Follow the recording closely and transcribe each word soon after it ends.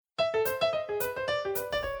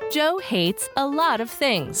Joe hates a lot of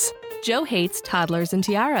things. Joe hates toddlers and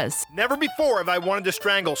tiaras. Never before have I wanted to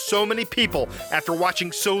strangle so many people after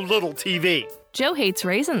watching so little TV. Joe hates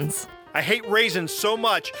raisins. I hate raisins so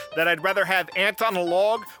much that I'd rather have ants on a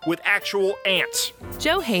log with actual ants.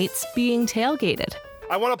 Joe hates being tailgated.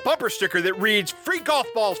 I want a bumper sticker that reads, "Free golf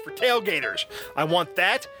balls for tailgaters." I want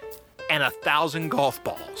that and 1,000 golf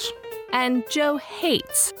balls. And Joe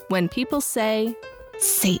hates when people say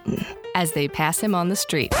Satan as they pass him on the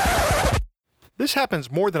street. This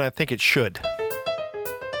happens more than I think it should.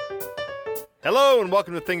 Hello and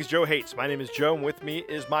welcome to Things Joe Hates. My name is Joe and with me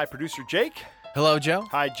is my producer Jake. Hello, Joe.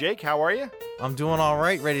 Hi Jake, how are you? I'm doing all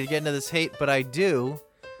right, ready to get into this hate, but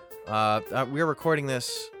we're recording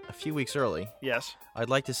this a few weeks early. Yes. I'd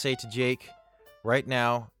like to say to Jake, right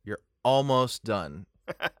now, you're almost done.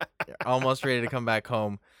 You're almost ready to come back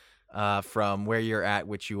home from where you're at,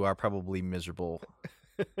 which you are probably miserable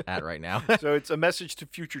at right now. So it's a message to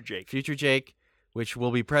future Jake. Future Jake, which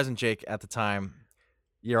will be present Jake at the time.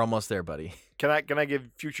 You're almost there, buddy. Can I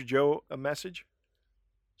give future Joe a message?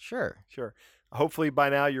 Sure. Hopefully by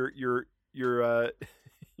now your your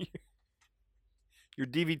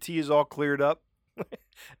DVT is all cleared up.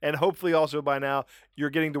 And hopefully also by now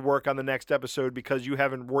you're getting to work on the next episode because you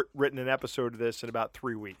haven't written an episode of this in about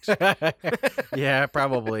 3 weeks. Yeah,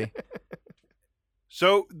 probably.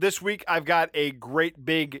 So this week I've got a great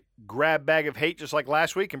big grab bag of hate just like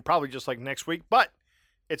last week and probably just like next week. But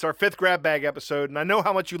it's our 5th grab bag episode and I know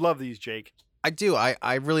how much you love these, Jake. I do.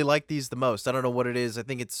 I really like these the most. I don't know what it is. I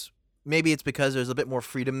think maybe it's because there's a bit more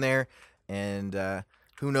freedom there and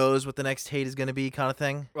who knows what the next hate is going to be kind of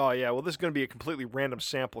thing. Oh, yeah. Well, this is going to be a completely random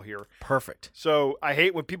sample here. Perfect. So I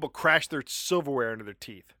hate when people crash their silverware into their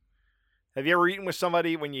teeth. Have you ever eaten with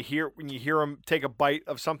somebody when you hear them take a bite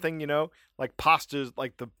of something, like pasta is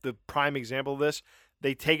like the prime example of this.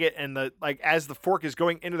 They take it and as the fork is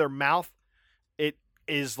going into their mouth, it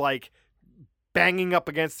is like banging up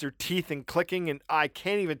against their teeth and clicking, and I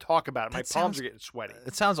can't even talk about it. My palms are getting sweaty.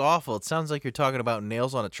 It sounds awful. It sounds like you're talking about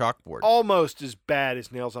nails on a chalkboard. Almost as bad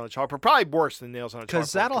as nails on a chalkboard. Probably worse than nails on a chalkboard.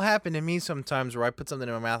 Because that'll happen to me sometimes where I put something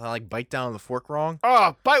in my mouth and I bite down on the fork wrong.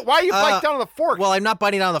 Oh, why you bite down on the fork? Well, I'm not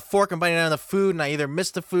biting down on the fork. I'm biting down on the food, and I either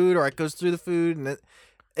miss the food or it goes through the food, and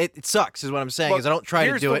it sucks is what I'm saying, because I don't try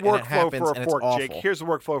to do it, and it happens, and it's awful. Jake. Here's the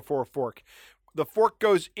workflow for a fork. The fork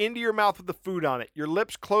goes into your mouth with the food on it. Your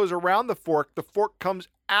lips close around the fork. The fork comes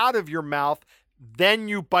out of your mouth. Then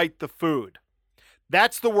you bite the food.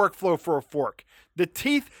 That's the workflow for a fork. The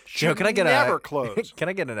teeth should never close. Can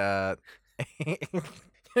I get can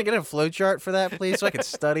I get a flow chart for that, please, so I can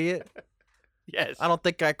study it? Yes. I don't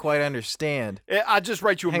think I quite understand. I'll just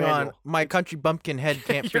write you a manual. Hang on. My country bumpkin head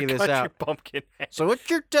can't figure this out. Bumpkin head. So what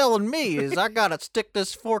you're telling me is I got to stick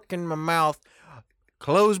this fork in my mouth,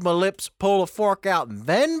 close my lips, pull a fork out, and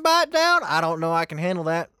then bite down? I don't know I can handle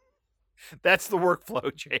that. That's the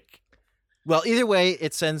workflow, Jake. Well, either way,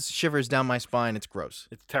 it sends shivers down my spine. It's gross.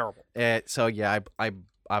 It's terrible. So, yeah,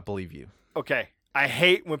 I believe you. Okay. I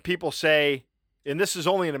hate when people say, and this is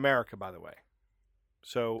only in America, by the way.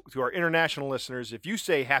 So to our international listeners, if you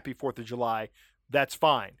say Happy 4th of July, that's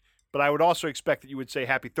fine. But I would also expect that you would say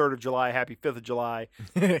Happy 3rd of July, Happy 5th of July,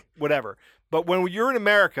 whatever. But when you're in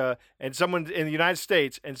America and someone in the United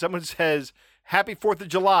States and someone says Happy 4th of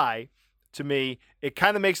July to me, it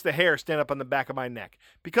kind of makes the hair stand up on the back of my neck.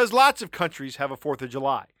 Because lots of countries have a 4th of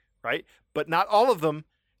July, right? But not all of them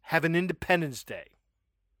have an Independence Day,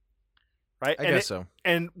 right? I guess so.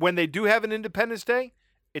 And when they do have an Independence Day,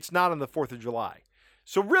 it's not on the 4th of July.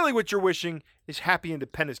 So really what you're wishing is Happy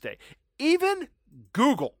Independence Day. Even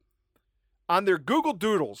Google, on their Google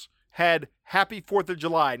Doodles, had Happy 4th of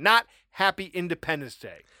July, not Happy Independence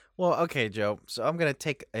Day. Well, okay, Joe. So I'm going to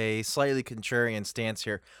take a slightly contrarian stance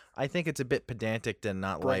here. I think it's a bit pedantic to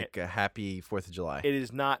not like a Happy 4th of July. It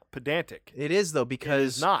is not pedantic. It is, though,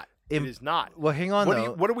 because... It is not. It is not. Well, hang on,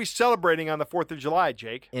 though. What are we celebrating on the 4th of July,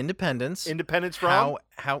 Jake? Independence. Independence from?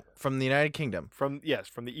 How from the United Kingdom. From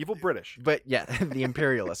the evil British. But, yeah, the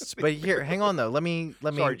imperialists. But here, hang on, though. Let me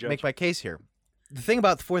make my case here. The thing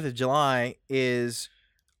about the 4th of July is...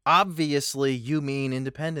 Obviously, you mean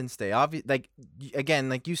Independence Day. Like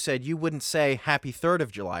you said, you wouldn't say Happy 3rd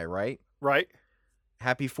of July, right? Right.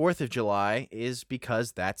 Happy 4th of July is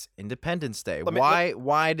because that's Independence Day.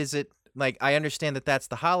 Why does it, like, I understand that that's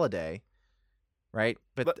the holiday, right?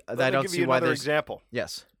 But I don't see why there's... example.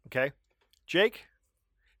 Yes. Okay. Jake,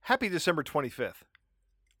 Happy December 25th.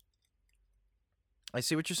 I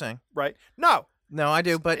see what you're saying. Right? No, I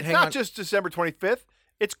do, but it's not just December 25th.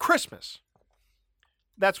 It's Christmas.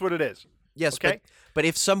 That's what it is. Yes, okay? but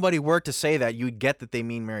if somebody were to say that, you'd get that they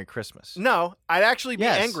mean Merry Christmas. No, I'd actually be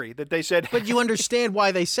angry that they said. But you understand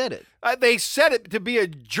why they said it. They said it to be a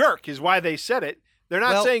jerk is why they said it. They're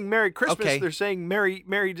not saying Merry Christmas. Okay. They're saying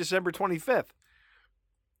Merry December 25th.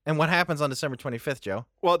 And what happens on December 25th, Joe?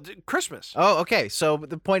 Well, Christmas. Oh, okay. So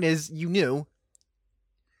the point is, you knew.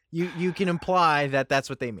 You can imply that that's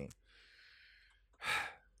what they mean.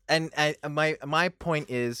 And my point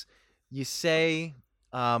is, you say.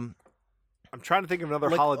 I'm trying to think of another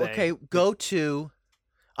holiday. Okay, go to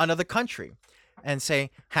another country and say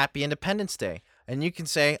Happy Independence Day. And you can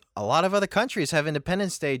say a lot of other countries have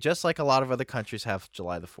Independence Day just like a lot of other countries have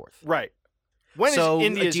July the 4th. Right. When so is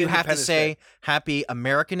India's do you have to say Day? Happy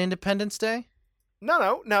American Independence Day?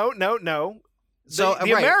 No. So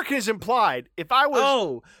the American is implied. If I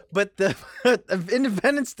was but the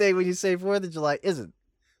Independence Day when you say 4th of July isn't.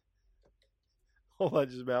 Hold on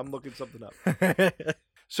just a minute. I'm looking something up.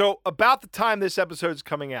 So about the time this episode is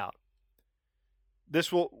coming out,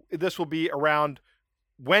 this will be around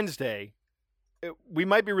Wednesday. We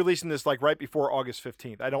might be releasing this like right before August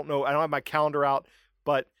 15th. I don't know. I don't have my calendar out,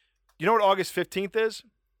 but you know what August 15th is?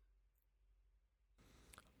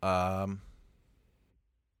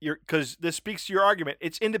 Because this speaks to your argument.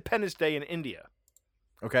 It's Independence Day in India.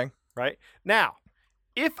 Okay. Right? Now,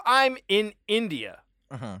 if I'm in India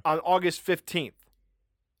on August 15th,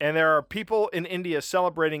 and there are people in India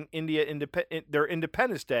celebrating their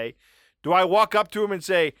Independence Day, do I walk up to them and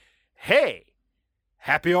say, hey,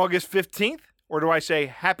 happy August 15th? Or do I say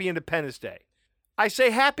happy Independence Day? I say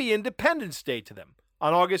happy Independence Day to them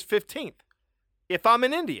on August 15th if I'm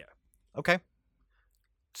in India. Okay.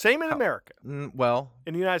 Same in America. Well,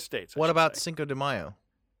 in the United States. What about Cinco de Mayo?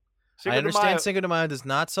 I understand Cinco de Mayo does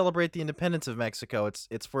not celebrate the independence of Mexico.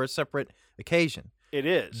 It's for a separate occasion. It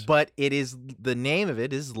is. But it is the name of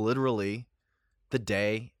it is literally the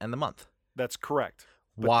day and the month. That's correct.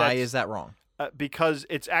 Why is that wrong? Because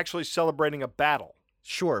it's actually celebrating a battle.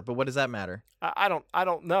 Sure, but what does that matter? I don't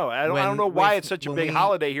know. I don't know why it's such a big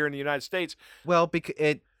holiday here in the United States. Well,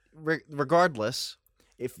 regardless,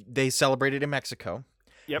 if they celebrate it in Mexico,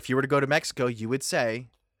 if you were to go to Mexico, you would say,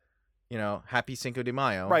 Happy Cinco de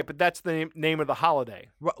Mayo. Right, but that's the name of the holiday.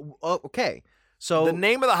 Okay. So the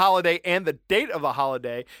name of the holiday and the date of the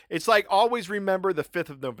holiday, it's like always remember the 5th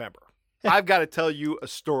of November. I've got to tell you a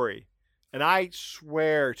story, and I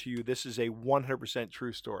swear to you this is a 100%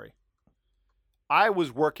 true story. I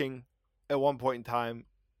was working at one point in time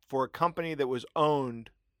for a company that was owned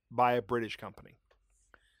by a British company.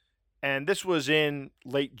 And this was in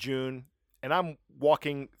late June, and I'm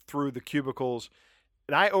walking through the cubicles,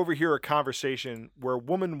 and I overhear a conversation where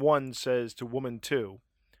woman 1 says to woman 2,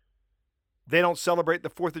 they don't celebrate the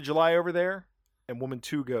 4th of July over there? And woman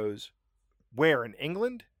 2 goes, where, in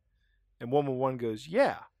England? And woman 1 goes,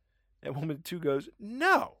 yeah. And woman 2 goes,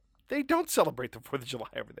 no, they don't celebrate the 4th of July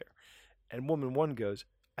over there. And woman 1 goes,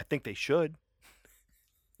 I think they should.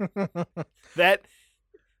 That,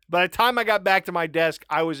 by the time I got back to my desk,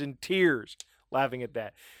 I was in tears laughing at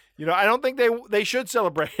that. I don't think they should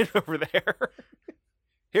celebrate it over there.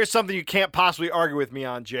 Here's something you can't possibly argue with me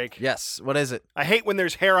on, Jake. Yes. What is it? I hate when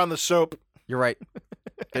there's hair on the soap. You're right.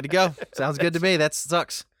 Good to go. Sounds good to me. That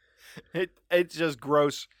sucks. It's just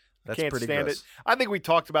gross. That's Can't pretty stand gross. it. I think we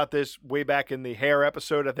talked about this way back in the hair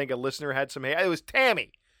episode. I think a listener had some hair. It was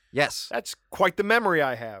Tammy. Yes. That's quite the memory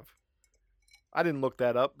I have. I didn't look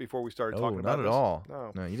that up before we started talking about this. Not at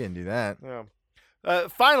all. No, you didn't do that. No.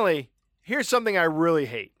 Finally, here's something I really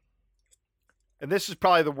hate. And this is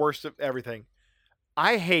probably the worst of everything.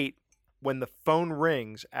 I hate when the phone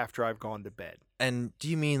rings after I've gone to bed. And do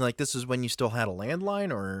you mean like this is when you still had a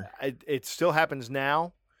landline, or? It still happens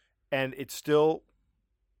now, and I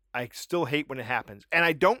still hate when it happens. And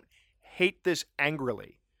I don't hate this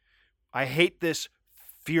angrily. I hate this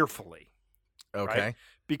fearfully. Okay. Right?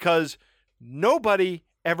 Because nobody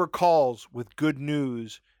ever calls with good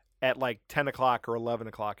news at like 10 o'clock or 11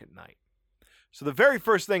 o'clock at night. So the very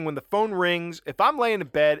first thing when the phone rings, if I'm laying in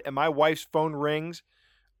bed and my wife's phone rings,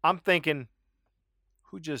 I'm thinking,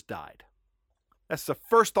 who just died? That's the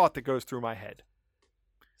first thought that goes through my head.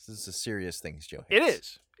 This is a serious thing, Joe. It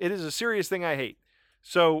is. It is a serious thing I hate.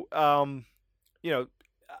 So, I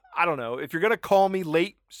don't know. If you're going to call me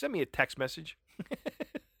late, send me a text message.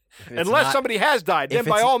 Unless somebody has died, then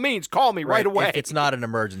by all means, call me right away. If it's not an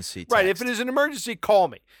emergency text. Right. If it is an emergency, call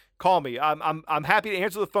me. Call me. I'm happy to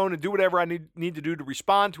answer the phone and do whatever I need to do to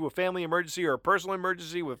respond to a family emergency or a personal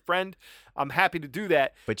emergency with a friend. I'm happy to do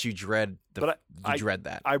that. But you dread dread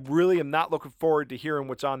that. I really am not looking forward to hearing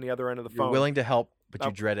what's on the other end of the phone. You're willing to help, but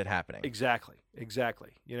you dread it happening. Exactly.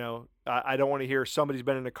 I don't want to hear somebody's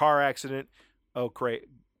been in a car accident. Oh, great.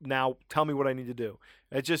 now tell me what I need to do.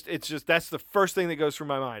 It's just that's the first thing that goes through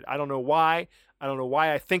my mind. I don't know why. I don't know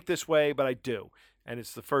why I think this way, but I do. And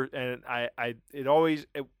it's the first, and I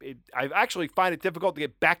actually find it difficult to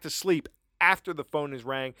get back to sleep after the phone is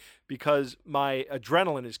rang because my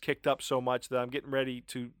adrenaline is kicked up so much that I'm getting ready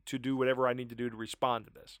to do whatever I need to do to respond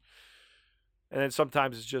to this. And then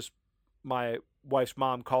sometimes it's just my wife's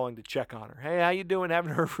mom calling to check on her. Hey, how you doing?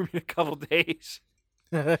 Haven't heard from you in a couple days.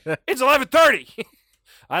 It's 11:30.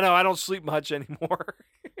 I know, I don't sleep much anymore.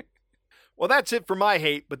 Well, that's it for my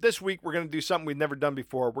hate, but this week we're going to do something we've never done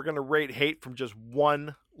before. We're going to rate hate from just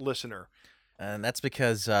one listener. And that's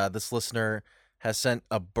because this listener has sent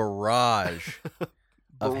a barrage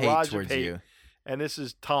of hate towards you. And this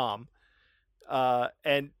is Tom.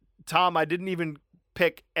 And Tom, I didn't even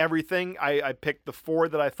pick everything. I picked the 4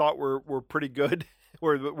 that I thought were pretty good,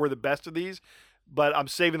 were the best of these. But I'm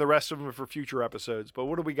saving the rest of them for future episodes. But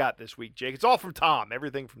what do we got this week, Jake? It's all from Tom.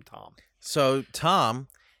 Everything from Tom. So Tom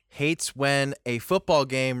hates when a football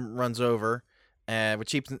game runs over,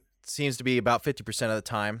 which seems to be about 50% of the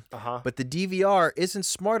time. But the DVR isn't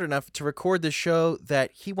smart enough to record the show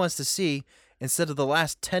that he wants to see instead of the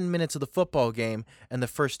last 10 minutes of the football game and the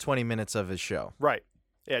first 20 minutes of his show. Right.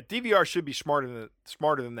 Yeah, DVR should be smarter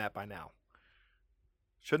than that by now.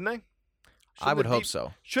 Shouldn't they? I would hope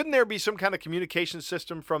so. Shouldn't there be some kind of communication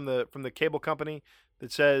system from the cable company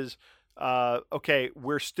that says, okay,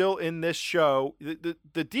 we're still in this show. The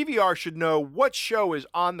DVR should know what show is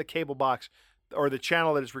on the cable box or the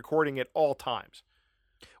channel that is recording at all times.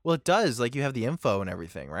 Well, it does. Like, you have the info and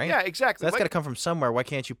everything, right? Yeah, exactly. So that's got to come from somewhere. Why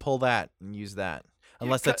can't you pull that and use that?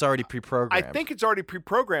 Unless that's already pre-programmed. I think it's already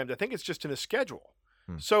pre-programmed. I think it's just in a schedule.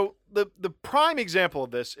 So the prime example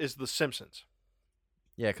of this is The Simpsons.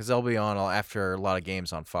 Yeah, because they'll be on after a lot of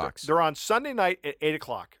games on Fox. They're on Sunday night at 8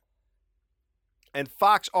 o'clock. And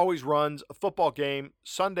Fox always runs a football game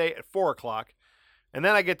Sunday at 4 o'clock. And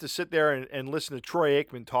then I get to sit there and listen to Troy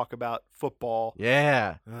Aikman talk about football.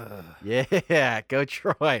 Yeah. Yeah. Go,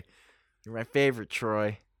 Troy. You're my favorite,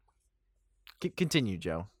 Troy. Continue,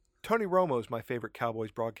 Joe. Tony Romo is my favorite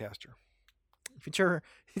Cowboys broadcaster.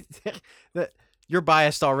 You're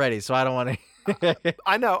biased already, so I don't want to.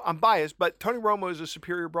 I know I'm biased, but Tony Romo is a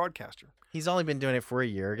superior broadcaster. He's only been doing it for a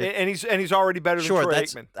year, and he's already better than Troy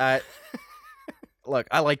Aikman. Look,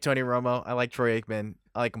 I like Tony Romo. I like Troy Aikman.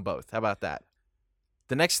 I like them both. How about that?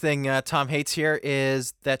 The next thing Tom hates here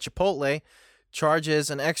is that Chipotle charges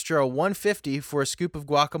an extra $1.50 for a scoop of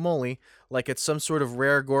guacamole, like it's some sort of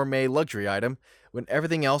rare gourmet luxury item, when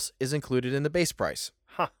everything else is included in the base price.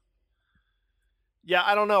 Huh. Yeah,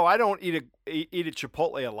 I don't know. I don't eat at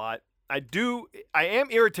Chipotle a lot. I am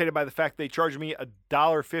irritated by the fact they charge me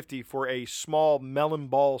 $1.50 for a small melon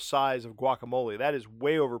ball size of guacamole. That is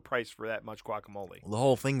way overpriced for that much guacamole. The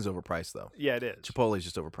whole thing's overpriced, though. Yeah, it is. Chipotle's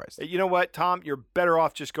just overpriced. You know what, Tom? You're better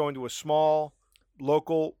off just going to a small,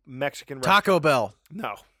 local Mexican restaurant. Taco Bell.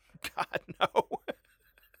 No. God, no.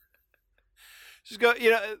 Just go,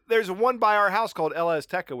 there's one by our house called El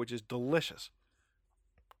Azteca, which is delicious.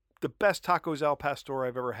 The best tacos al pastor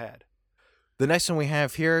I've ever had. The next one we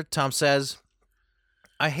have here, Tom says,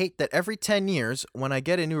 I hate that every 10 years, when I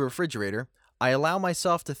get a new refrigerator, I allow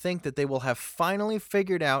myself to think that they will have finally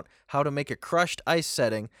figured out how to make a crushed ice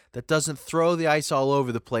setting that doesn't throw the ice all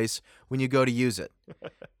over the place when you go to use it.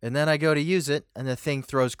 And then I go to use it, and the thing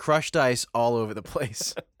throws crushed ice all over the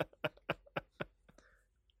place.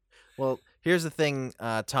 Well, here's the thing,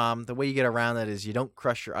 Tom. The way you get around that is you don't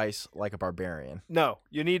crush your ice like a barbarian. No,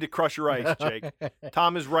 you need to crush your ice, Jake.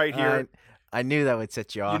 Tom is right here. I knew that would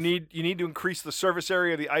set you off. You need to increase the surface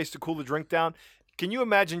area of the ice to cool the drink down. Can you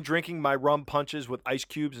imagine drinking my rum punches with ice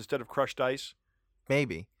cubes instead of crushed ice?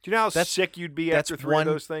 Maybe. Do you know how sick you'd be after three of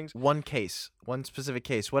those things? One specific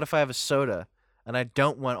case. What if I have a soda and I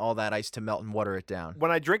don't want all that ice to melt and water it down?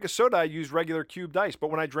 When I drink a soda, I use regular cubed ice.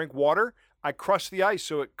 But when I drink water, I crush the ice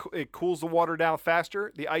so it cools the water down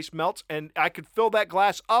faster. The ice melts, and I could fill that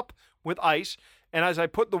glass up with ice. And as I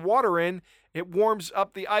put the water in, it warms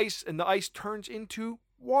up the ice, and the ice turns into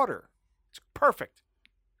water. It's perfect.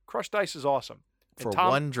 Crushed ice is awesome. For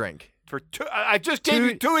one drink. For two, I just gave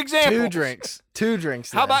you two examples. Two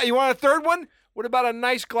drinks. How about, you want a third one? What about a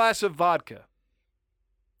nice glass of vodka?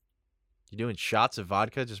 You doing shots of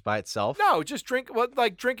vodka just by itself? No, just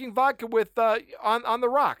like drinking vodka with on the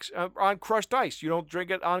rocks, on crushed ice. You don't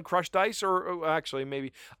drink it on crushed ice, or actually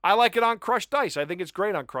maybe I like it on crushed ice. I think it's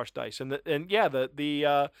great on crushed ice, and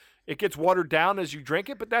it gets watered down as you drink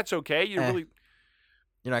it, but that's okay. You're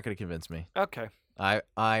not going to convince me. Okay.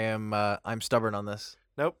 I'm stubborn on this.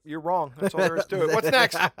 Nope, you're wrong. That's all there is to it. What's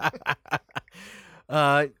next?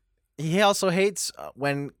 He also hates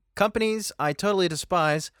when companies I totally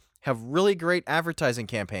despise have really great advertising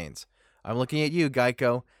campaigns. I'm looking at you,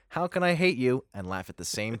 Geico. How can I hate you and laugh at the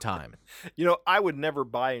same time? I would never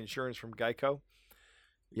buy insurance from Geico.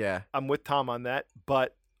 Yeah. I'm with Tom on that,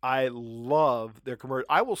 but I love their commercial.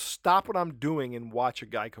 I will stop what I'm doing and watch a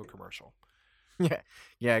Geico commercial.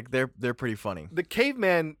 Yeah, they're pretty funny. The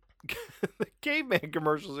caveman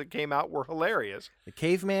commercials that came out were hilarious. The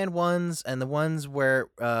caveman ones and the ones where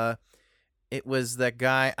it was that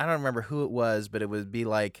guy, I don't remember who it was, but it would be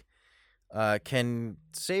like can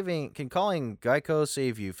calling Geico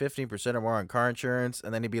save you 15% or more on car insurance?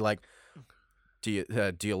 And then he'd be like, do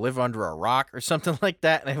you live under a rock or something like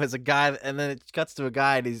that? And it was a guy, and then it cuts to a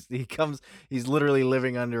guy, and he's literally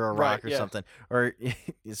living under a rock or something, or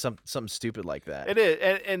something stupid like that. It is,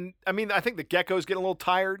 and I mean, I think the Gecko's getting a little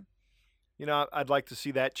tired. I'd like to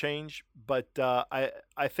see that change, but I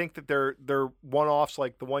think that their one-offs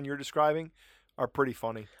like the one you're describing are pretty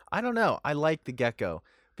funny. I don't know. I like the Gecko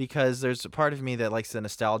because there's a part of me that likes the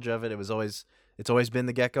nostalgia of it. It's always been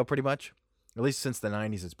the Gecko pretty much. At least since the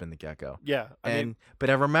 90s, it's been the Gecko. Yeah. But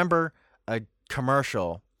I remember a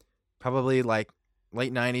commercial, probably like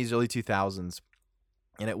late 90s, early 2000s,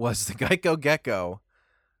 and it was the Geico Gecko.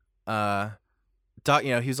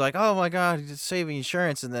 He was like, oh my God, he's saving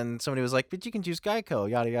insurance. And then somebody was like, but you can choose Geico,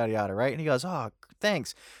 yada, yada, yada, right? And he goes, oh,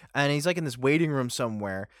 thanks. And he's like in this waiting room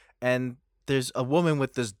somewhere, and there's a woman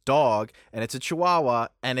with this dog, and it's a Chihuahua,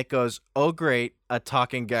 and it goes, oh, great, a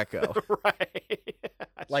talking gecko. Right.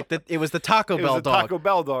 It was the Taco Bell dog. Taco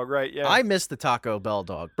Bell dog, right? Yeah. I miss the Taco Bell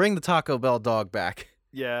dog. Bring the Taco Bell dog back.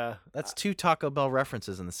 Yeah. That's 2 Taco Bell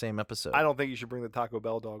references in the same episode. I don't think you should bring the Taco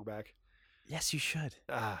Bell dog back. Yes, you should.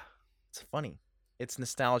 It's funny. It's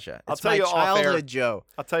nostalgia. It's my childhood, Joe.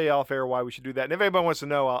 I'll tell you off air why we should do that. And if anybody wants to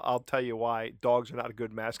know, I'll tell you why dogs are not a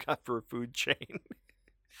good mascot for a food chain.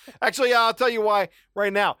 Actually, I'll tell you why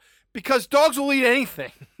right now. Because dogs will eat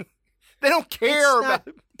anything. They don't care about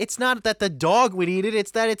it. It's not that the dog would eat it.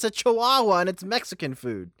 It's that it's a Chihuahua and it's Mexican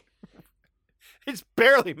food. It's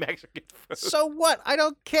barely Mexican food. So what? I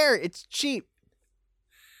don't care. It's cheap.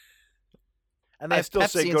 And I still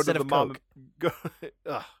say go to the mom. Go.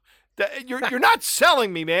 You're not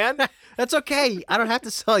selling me, man. That's okay. I don't have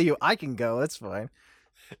to sell you. I can go. That's fine.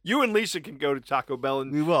 You and Lisa can go to Taco Bell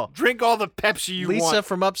and we will drink all the Pepsi you want. Lisa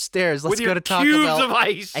from upstairs. Let's go to Taco Bell of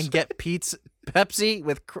ice. And get Pepsi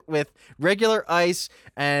with regular ice,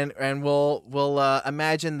 and we'll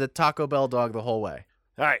imagine the Taco Bell dog the whole way.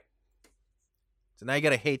 All right. So now you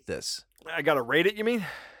gotta hate this. I gotta rate it. You mean?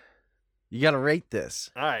 You gotta rate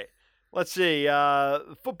this. All right. Let's see.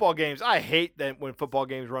 Football games. I hate that when football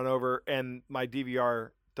games run over and my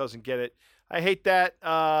DVR doesn't get it. I hate that,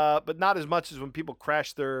 but not as much as when people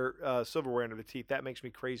crash their silverware into the teeth. That makes me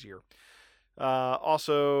crazier.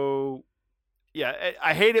 Also, yeah,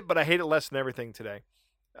 I hate it, but I hate it less than everything today.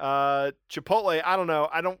 Chipotle, I don't know.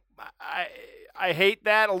 I hate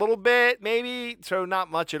that a little bit, maybe, so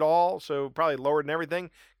not much at all. So probably lower than everything.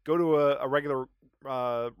 Go to a regular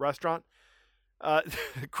restaurant.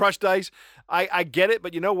 Crushed ice, I get it,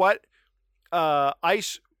 but you know what?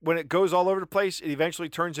 Ice, when it goes all over the place, it eventually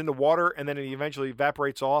turns into water, and then it eventually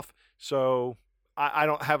evaporates off. So I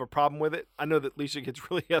don't have a problem with it. I know that Lisa gets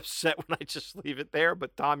really upset when I just leave it there,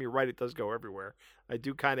 but Tom, you're right, it does go everywhere. I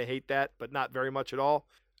do kind of hate that, but not very much at all.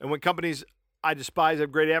 And when companies I despise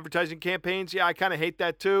have great advertising campaigns, yeah, I kind of hate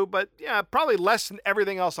that too, but yeah, probably less than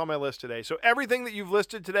everything else on my list today. So everything that you've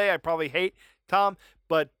listed today, I probably hate, Tom,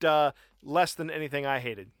 but less than anything I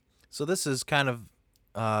hated. So this is kind of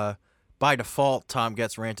by default, Tom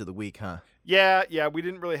gets rant of the week, huh? Yeah, we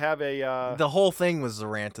didn't really have a... The whole thing was the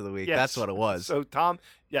rant of the week. Yes. That's what it was. So, Tom,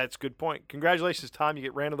 yeah, it's a good point. Congratulations, Tom. You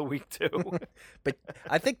get rant of the week, too. But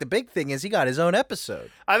I think the big thing is he got his own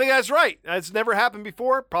episode. I think that's right. It's never happened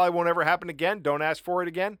before. Probably won't ever happen again. Don't ask for it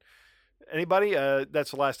again. Anybody?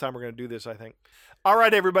 That's the last time we're going to do this, I think. All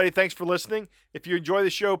right, everybody. Thanks for listening. If you enjoy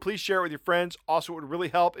the show, please share it with your friends. Also, it would really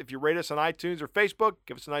help if you rate us on iTunes or Facebook.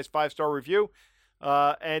 Give us a nice 5-star review.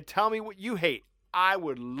 And tell me what you hate. I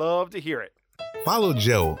would love to hear it. Follow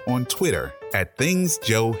Joe on Twitter at Things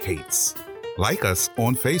Joe Hates. Like us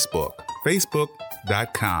on Facebook,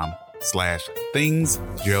 facebook.com/Things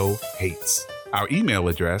Joe Hates. Our email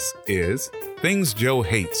address is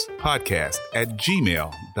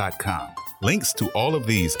thingsjoehatespodcast@gmail.com. Links to all of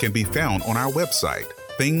these can be found on our website,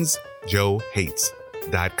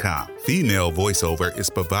 thingsjoehates.com. Female voiceover is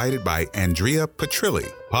provided by Andrea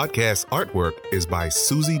Petrilli. Podcast artwork is by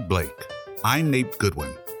Susie Blake. I'm Nate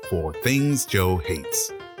Goodwin for Things Joe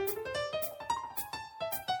Hates.